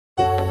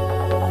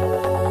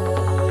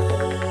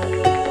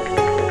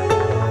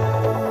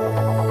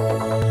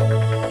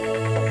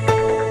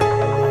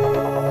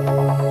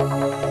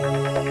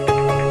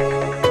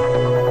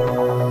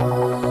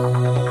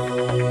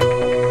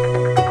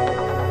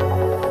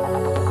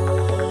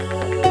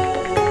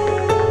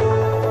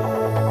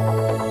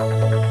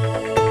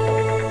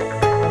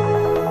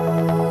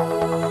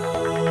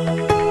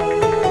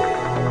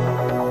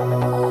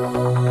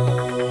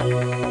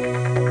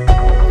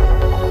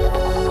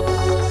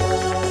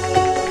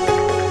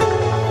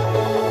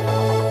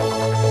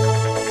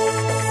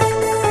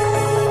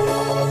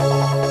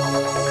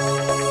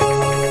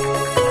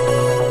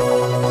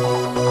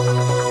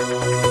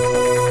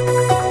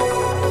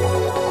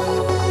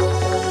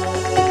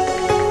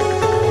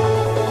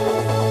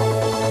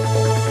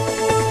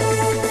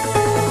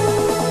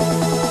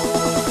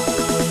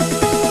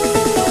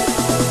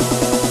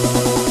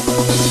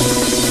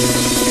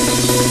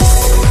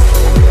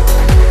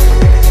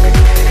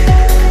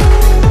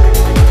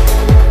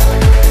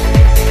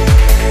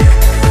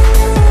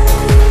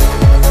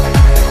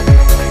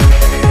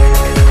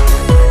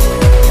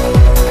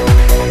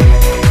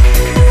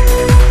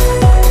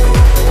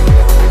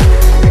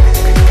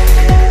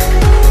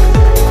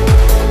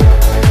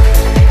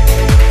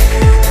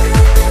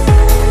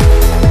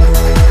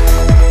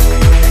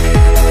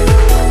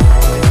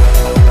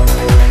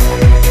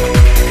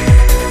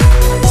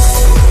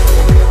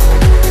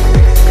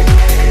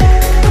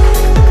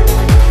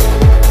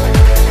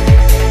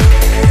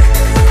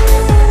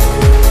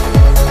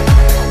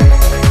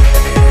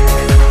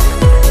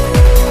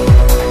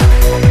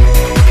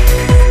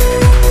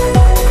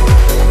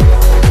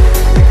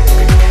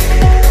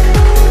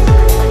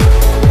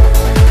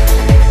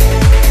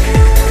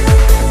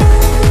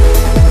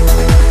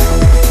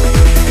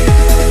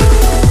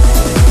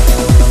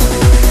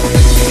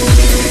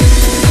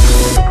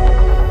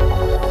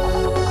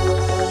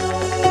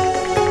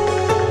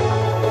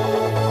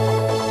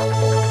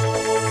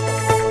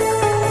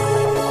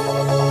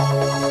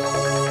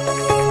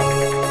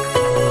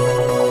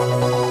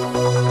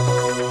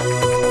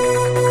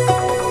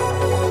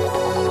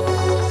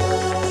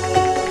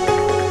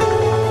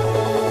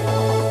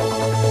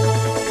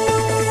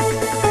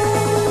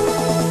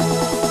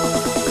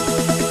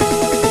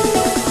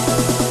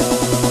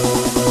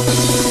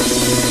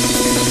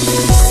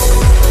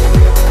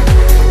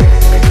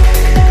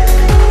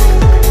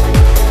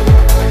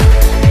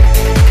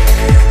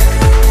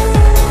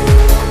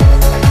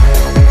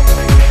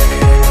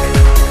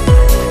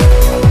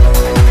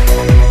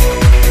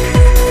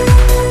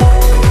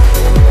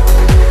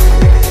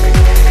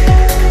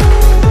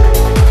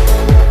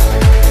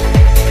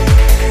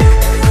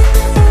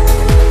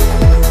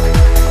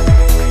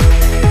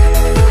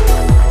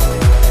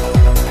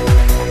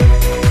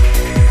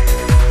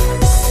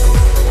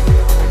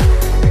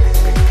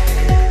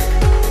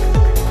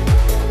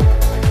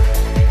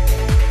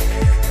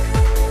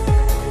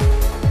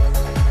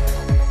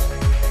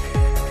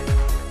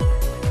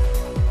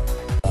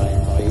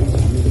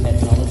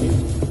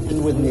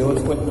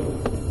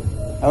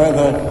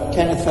However,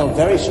 Kenneth felt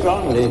very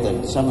strongly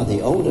that some of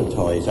the older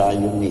toys are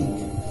unique,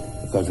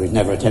 because we've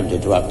never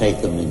attempted to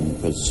update them in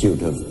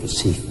pursuit of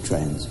perceived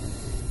trends.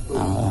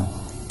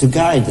 To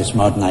guide this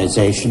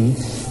modernization,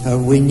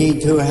 we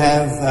need to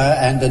have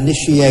and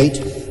initiate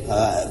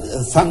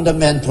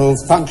fundamental,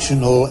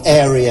 functional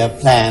area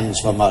plans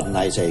for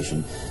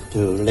modernization to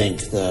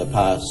link the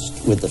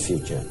past with the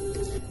future.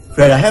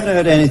 Fred, I haven't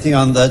heard anything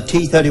on the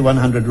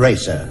T3100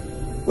 racer.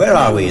 Where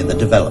are we in the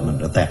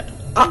development of that?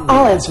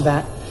 I'll answer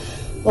that.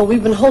 Well,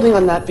 we've been holding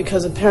on that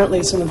because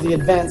apparently some of the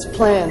advanced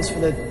plans for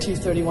the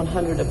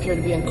T3100 appear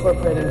to be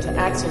incorporated into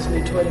Axel's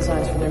new toy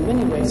designs for their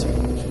mini racer.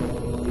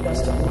 We are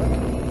still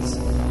working on this.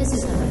 This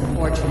is an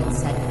unfortunate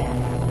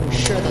setback. We're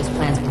sure those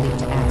plans were leaked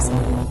to Axel.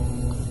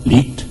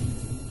 Leaked?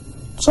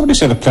 Somebody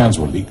said the plans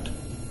were leaked.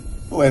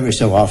 Oh, every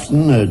so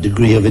often, a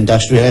degree of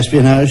industrial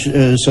espionage,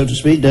 so to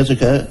speak, does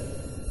occur.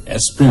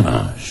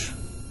 Espionage?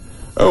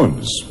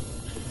 Owens,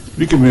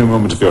 will you give me a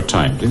moment of your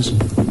time, please?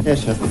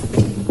 Yes, sir.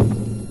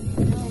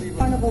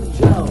 Carnival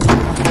Joe.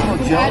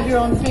 You add your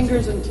own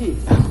fingers and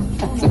teeth.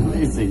 That's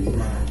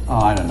amazing. Oh,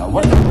 I don't know.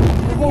 What? A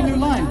whole new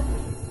line.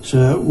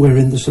 Sir, we're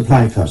in the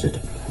supply closet.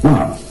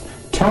 Now,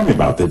 tell me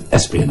about the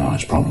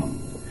espionage problem.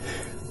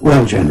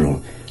 Well,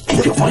 General,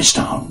 Keep your voice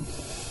down.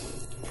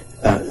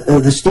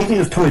 The stealing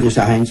of toy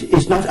designs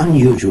is not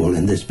unusual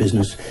in this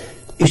business.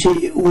 You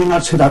see, we're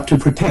not set up to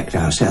protect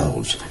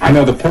ourselves. I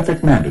know the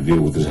perfect man to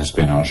deal with this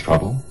espionage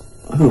trouble.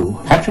 Who?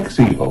 Patrick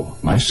Zebo,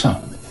 my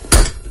son.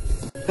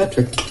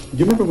 Patrick, do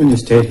you remember when you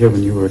stayed here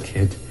when you were a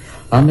kid?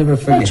 I'll never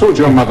forget. I told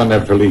your mother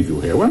never to leave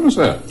you here. When was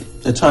that?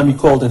 The time you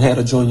called and had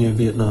her join you in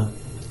Vietnam.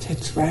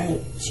 That's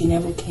right. She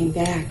never came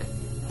back.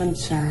 I'm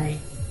sorry.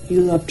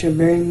 You loved her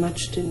very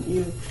much, didn't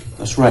you?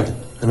 That's right.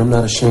 And I'm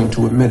not ashamed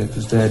to admit it,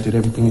 because Dad did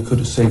everything he could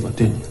to save her,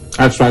 didn't you?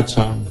 That's right,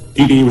 son.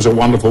 Dee Dee was a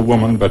wonderful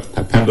woman, but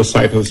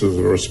appendicitis is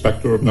a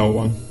respecter of no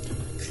one.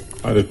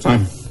 By the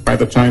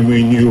time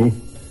we knew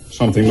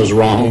something was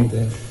wrong,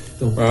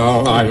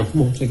 well,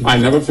 I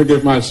never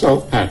forgive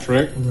myself,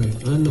 Patrick. All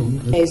right, I know.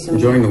 Hey,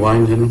 Enjoying the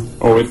wine, General?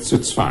 Oh,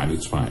 it's fine,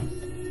 it's fine.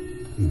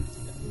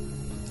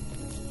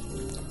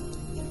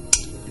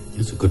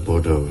 It's a good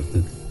Bordeaux,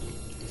 isn't it?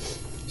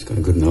 He's got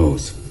a good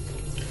nose.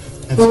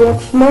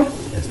 more?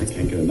 Yes, I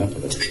can't get enough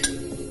of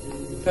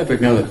it.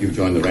 Patrick, now that you've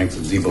joined the ranks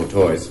of Zebo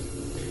Toys,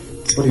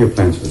 what are your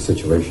plans for the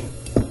situation?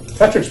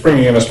 Patrick's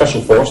bringing in a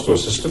special force to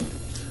assist him.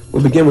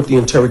 We'll begin with the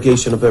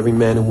interrogation of every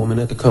man and woman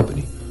at the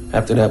company.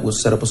 After that, we'll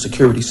set up a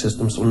security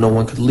system so no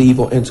one could leave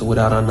or enter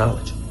without our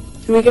knowledge.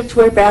 Do we get to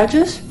wear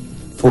badges?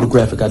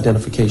 Photographic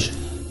identification.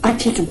 I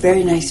take a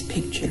very nice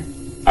picture.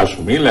 As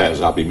for me,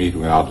 Les, I'll be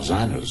meeting with our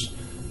designers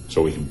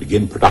so we can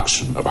begin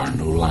production of our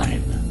new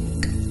line.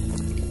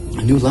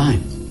 A new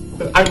line?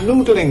 I'm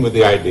noodling with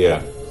the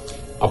idea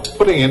of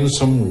putting in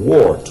some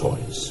war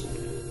toys.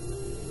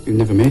 You've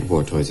never made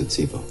war toys at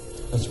Zebo.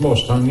 That's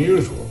most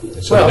unusual.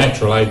 It's a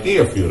natural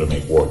idea for you to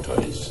make war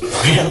toys.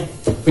 Well,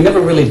 we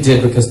never really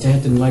did because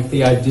Dad didn't like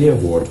the idea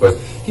of war toys.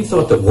 He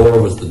thought that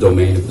war was the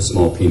domain of the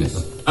small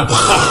penis.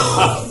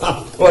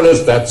 Well,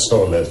 is that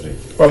so, Leslie?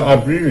 Well,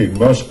 I'd really be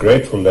most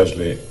grateful,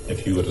 Leslie,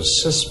 if you would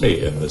assist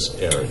me in this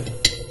area.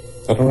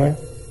 Is that all right?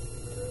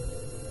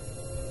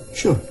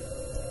 Sure.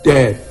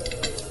 Dad,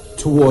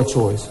 to war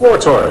toys. War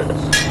toys.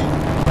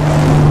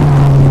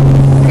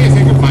 What do you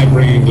think of my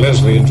bringing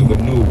Leslie into the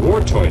new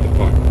war toy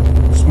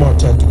department? Smart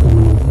tactical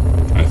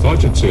maneuver. I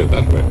thought you'd see it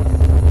that way.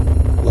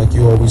 Like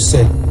you always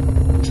say,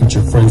 treat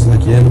your friends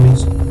like your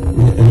enemies,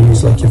 and your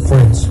enemies like your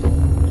friends.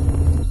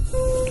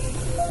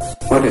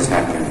 What is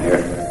happening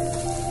here?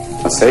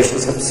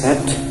 Alsatia's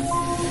upset.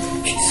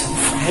 She's so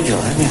fragile.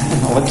 I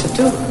don't know what to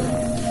do.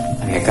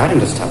 I got him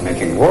to stop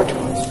making war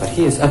toys, but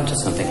he is up to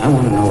something. I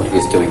want to know what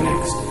he's doing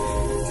next.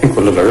 I think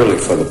we're a little early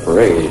for the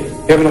parade.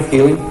 You have enough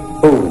healing?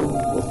 Oh.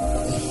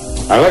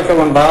 I like that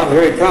one, Bob.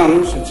 Here he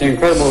comes. It's the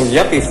incredible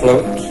yuppie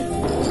float.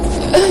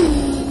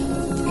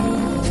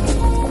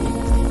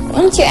 Why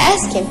don't you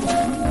ask him?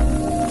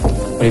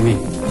 What do you mean?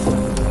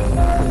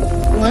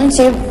 Why don't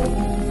you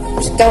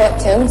just go up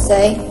to him and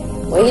say,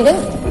 what are you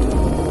doing?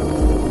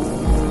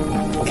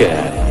 Get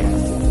out of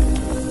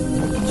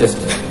here.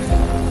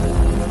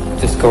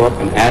 Just go up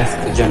and ask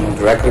the general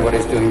directly what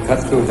he's doing. Cut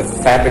through the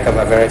fabric of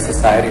our very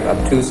society of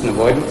obtuse and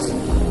avoidance.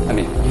 I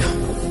mean,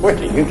 where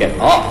do you get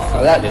off?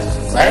 Oh, that is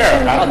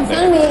fair out Making there.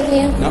 fun of me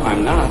again. No,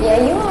 I'm not. Yeah,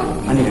 you are.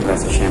 I need a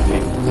glass of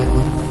champagne.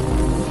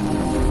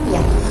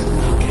 Yeah.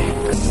 Okay.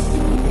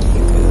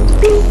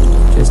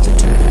 Just a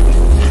tad.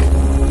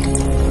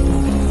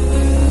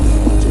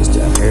 Just a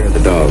hair of the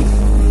dog.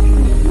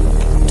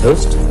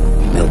 Toast,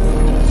 milk.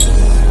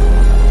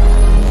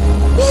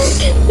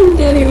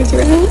 Daddy was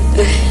right.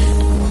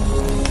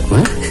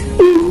 What?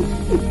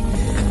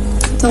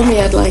 Told me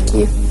I'd like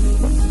you.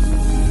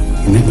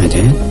 You met my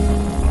dad?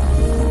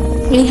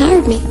 When he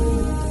hired me.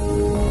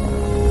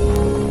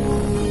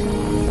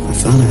 My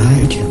father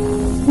hired you.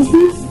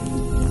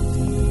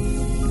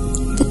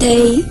 The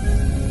day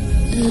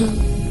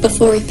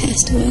before he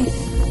passed away.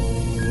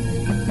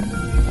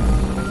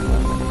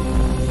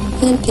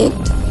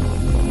 Handpicked.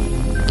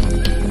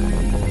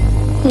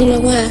 I don't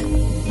know why.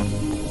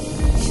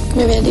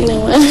 Maybe I do know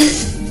one.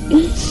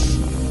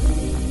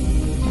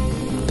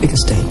 Pick a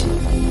state.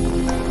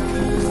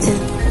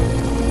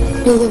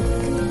 New York.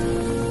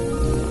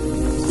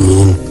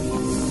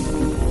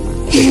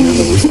 Pick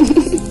another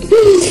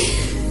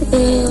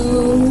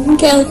one.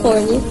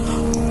 California.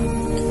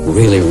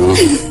 Really wrong.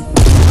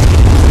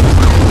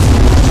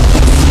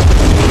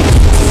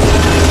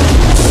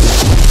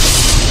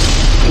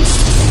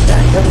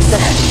 What was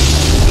that?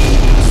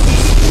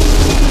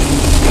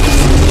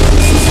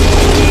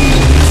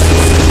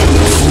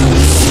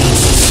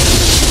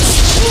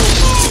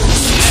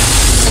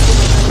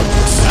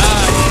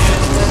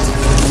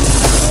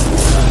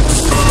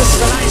 This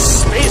is a nice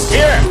space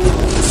here.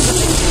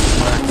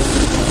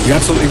 You're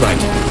absolutely right.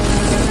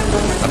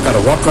 I've got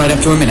to walk right up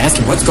to him and ask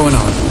him what's going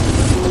on.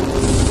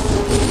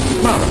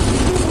 Mara,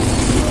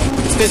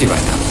 it's busy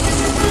right now.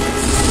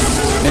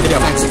 Maybe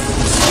I'll ask him.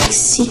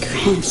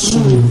 Secret.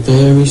 Soon,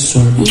 very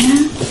soon.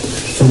 Yeah?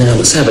 For now,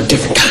 let's have a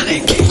different kind of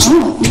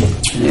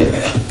engagement.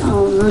 Yeah.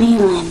 Oh,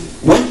 Leland.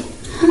 What?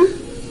 Huh?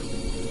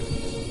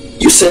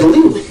 You said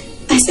Leland.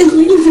 I said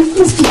Leland. I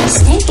must be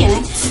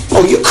mistaken.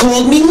 Oh, you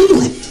called me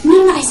Leland.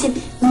 No, I said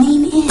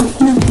lean in.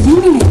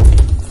 Lean in.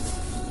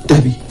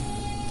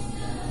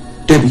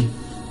 Debbie,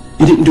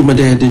 you didn't do my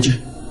dad, did you?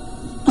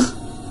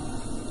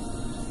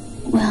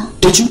 Well,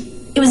 Did you?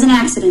 it was an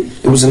accident.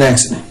 It was an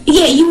accident.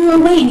 Yeah, you were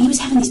away and he was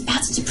having these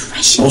bouts of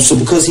depression. Also,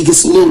 because he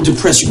gets a little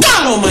depressed.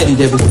 God almighty,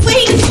 Debbie.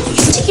 Wait,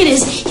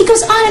 ridiculous. He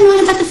goes on and on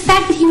about the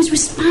fact that he was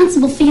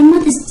responsible for your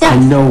mother's death.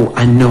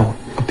 I know.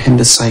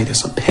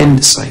 Appendicitis.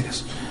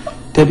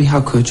 Debbie, how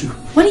could you?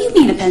 What do you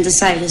mean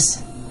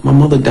appendicitis? My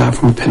mother died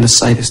from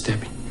appendicitis,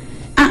 Debbie.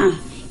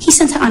 He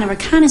sent her on a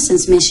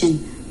reconnaissance mission.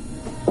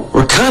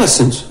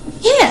 Reconnaissance?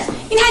 Yeah.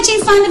 You know how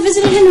Jane Fonda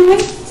visited Hanoi?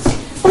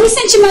 Well, he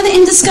sent your mother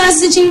in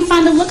disguise as a Jane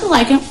Fonda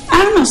lookalike. And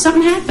I don't know,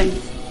 something happened.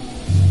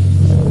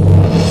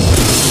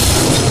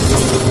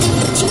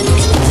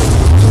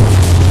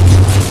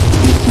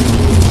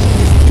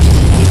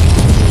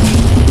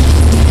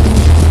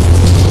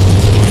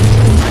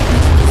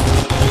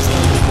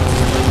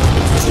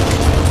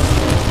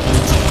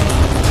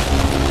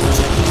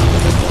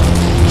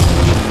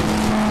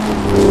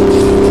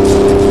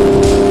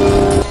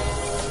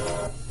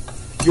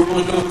 You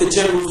want to know what the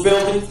general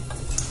revealed me?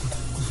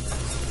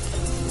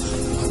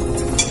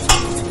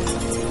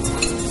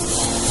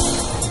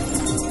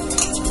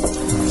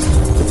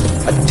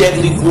 A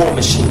deadly war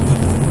machine.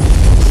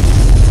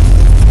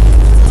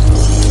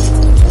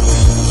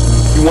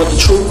 You want the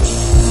truth?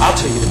 I'll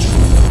tell you the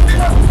truth.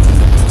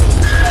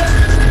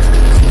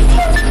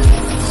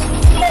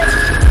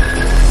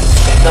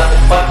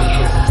 Nothing but the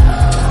truth.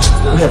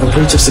 We have a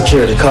breach of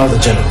security. Call the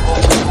general.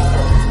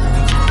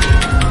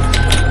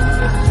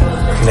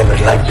 Never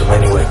liked him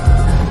anyway.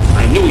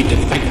 I knew he'd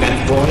defect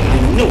that boy. I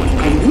knew it.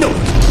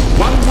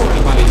 One word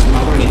about his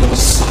mother and he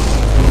was solid.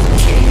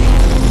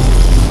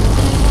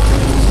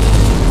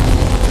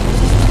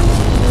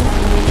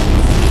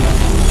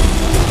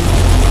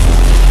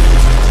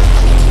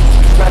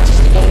 Not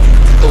just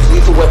those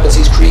lethal weapons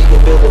he's creating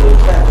and building in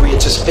Crackery,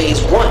 it's just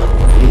phase one.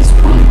 Phase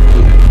one?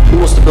 He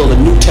wants to build a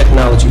new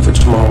technology for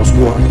tomorrow's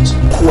warriors.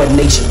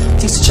 Coordination.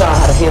 Teach the child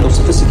how to handle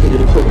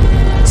sophisticated equipment.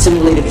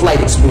 Simulated flight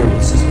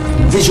experiences.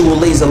 Visual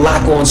laser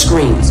lock-on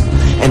screens.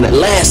 And the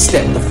last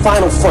step, the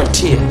final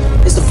frontier,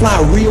 is to fly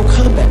a real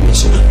combat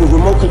mission with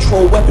remote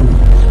control weaponry.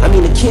 I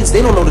mean, the kids,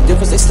 they don't know the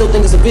difference. They still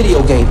think it's a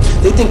video game.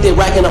 They think they're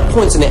racking up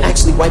points and they're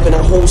actually wiping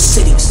out whole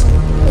cities.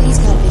 Well, he's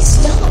gotta be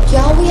stopped,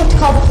 y'all. We have to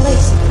call the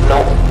police. No,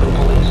 the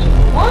police.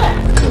 What?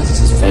 Because this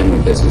is family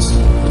business.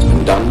 What's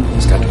been done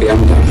has got to be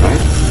undone,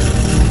 right?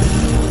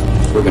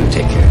 We're going to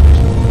take care of it.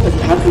 But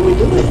how can we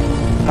do it?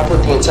 I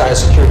put the entire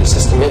security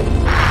system in.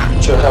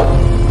 With your help,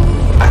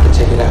 I can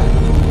take it out.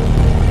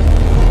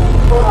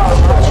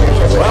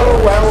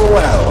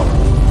 Well.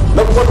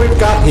 Look what we've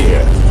got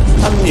here.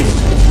 A mutant.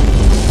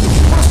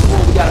 First of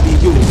all, we gotta be a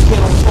unit. We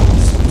can't all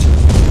focus.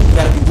 We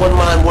gotta be one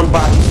mind, one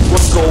body,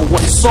 one goal,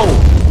 one soul.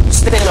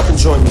 Stand up and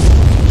join me.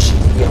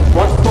 We have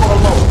one thought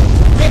alone.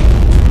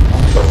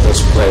 Put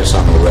this place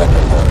on the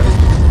record order.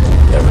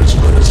 They're as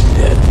good as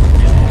dead.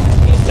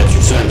 That's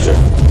your censor.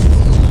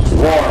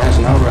 War has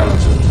no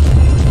relative.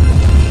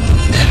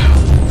 Now,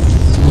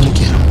 I'm gonna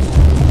get him.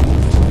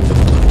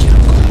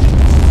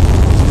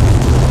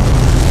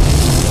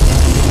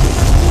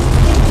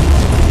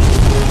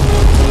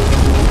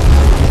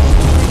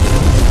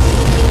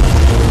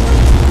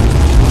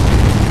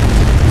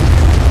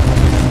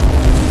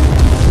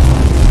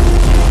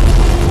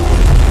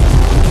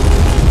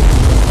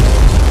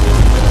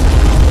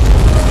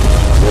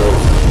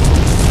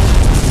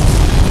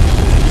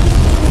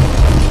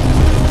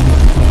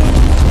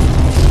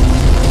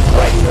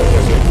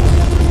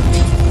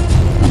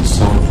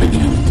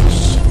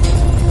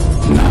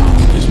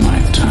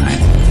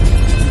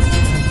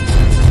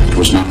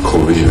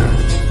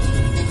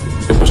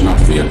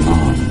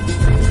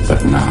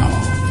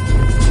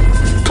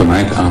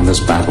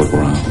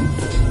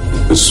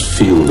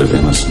 Field of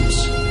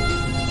innocence.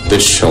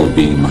 This shall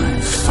be my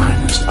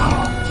finest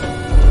hour.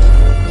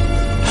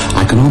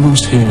 I can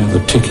almost hear the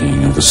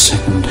ticking of the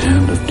second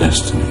hand of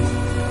destiny.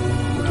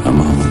 A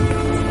moment,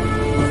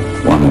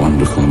 one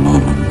wonderful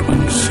moment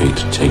when fate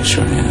takes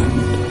your hand.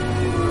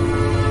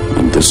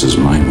 And this is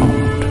my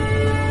moment.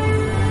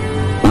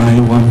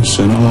 My once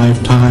in a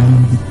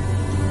lifetime,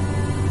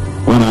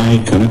 when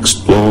I can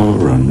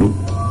explore a new...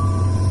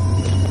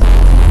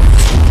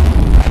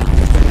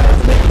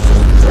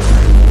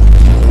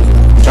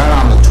 Turn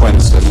on the twin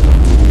system.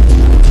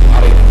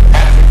 Not even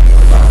Patrick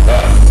about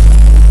that.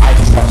 I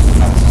trust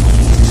them.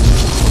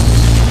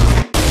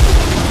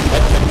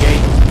 Let the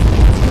gate.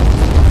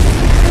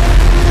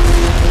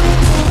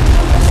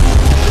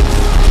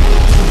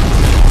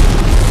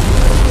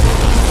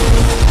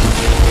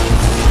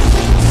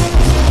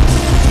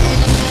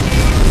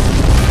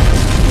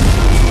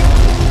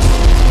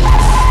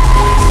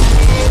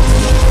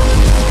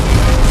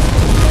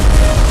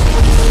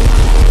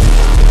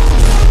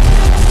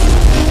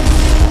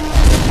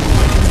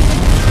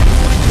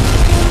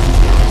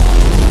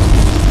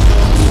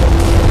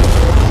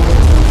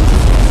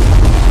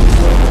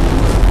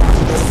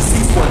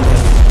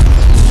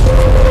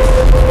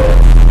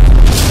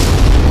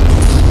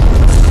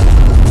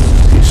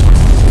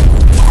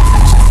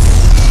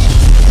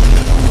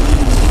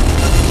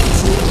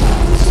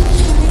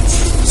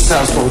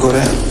 House gonna go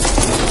down.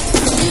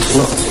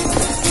 Look,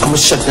 I'm gonna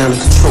shut down the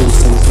control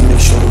center to make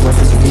sure the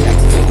weapons are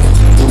deactivated.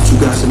 I want you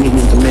guys to meet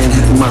me at the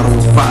Manhattan Model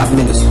in 5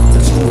 minutes.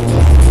 Let's go.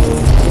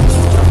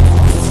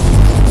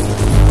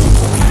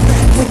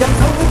 We don't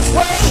know which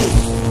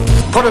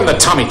way. Put in the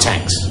Tommy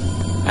tanks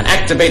and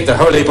activate the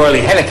hurly-burly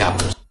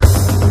helicopters.